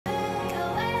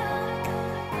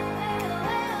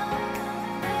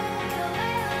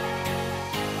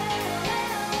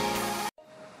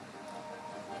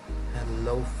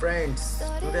Hello friends,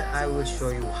 today I will show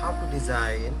you how to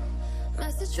design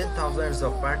 10,000s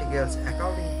of particles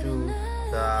according to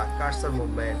the cursor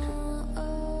movement.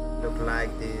 Look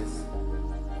like this.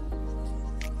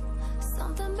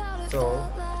 So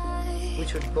we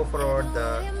should go forward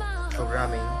the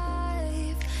programming.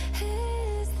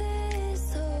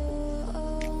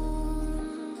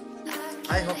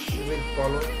 I hope you will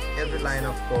follow every line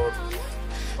of code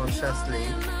consciously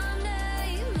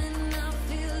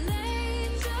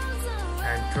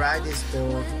and try this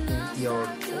code in your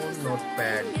own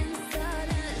notepad.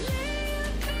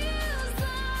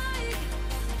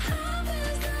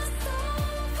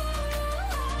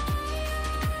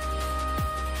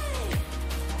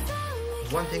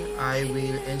 One thing I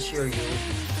will ensure you,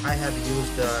 I have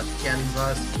used the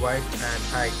canvas white and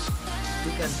height.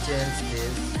 You can change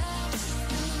this.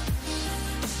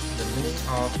 The meaning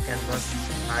of canvas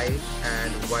height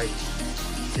and white.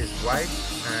 This is white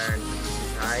and this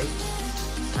is height.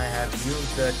 I have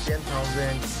used the 10,000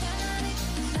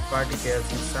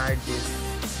 particles inside this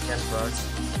canvas.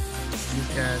 You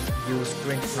can use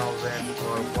 20,000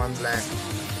 or 1 lakh.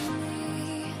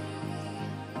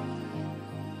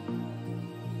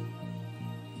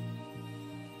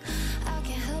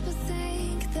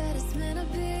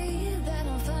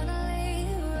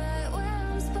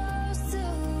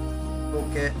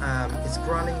 Okay, it's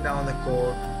scrolling down the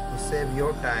code to save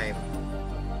your time.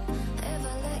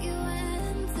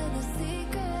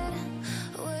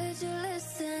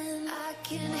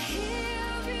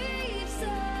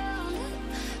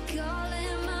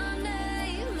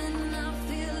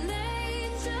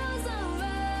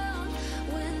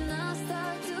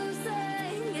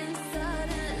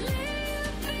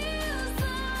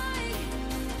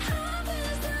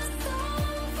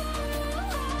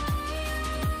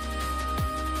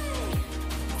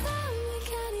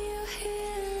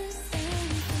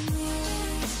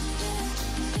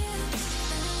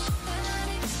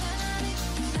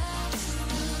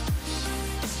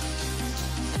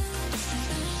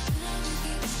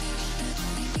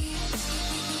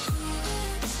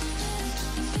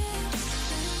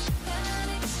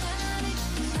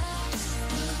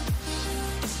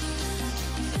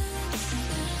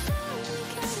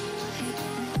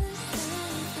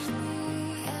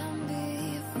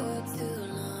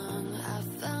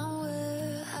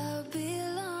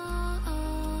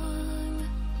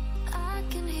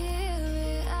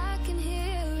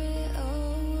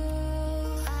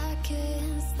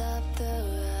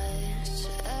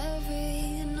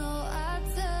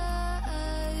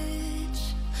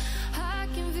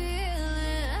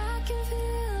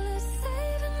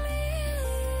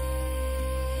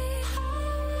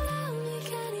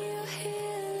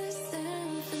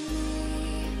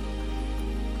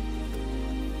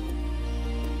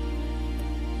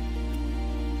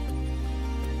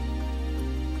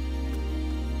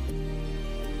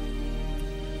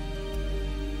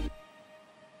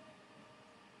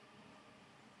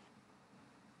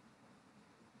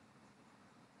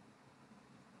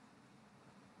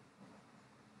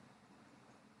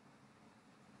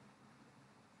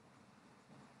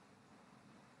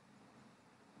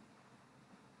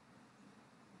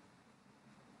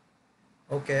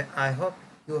 Okay, I hope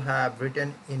you have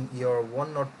written in your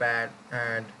one notepad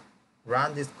and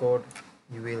run this code.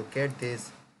 You will get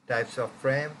these types of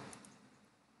frame.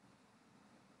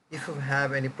 If you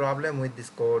have any problem with this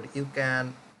code, you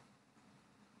can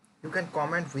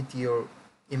comment with your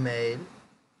email.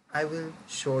 I will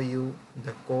show you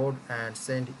the code and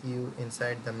send you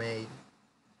inside the mail.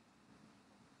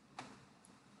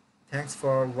 Thanks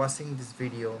for watching this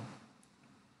video.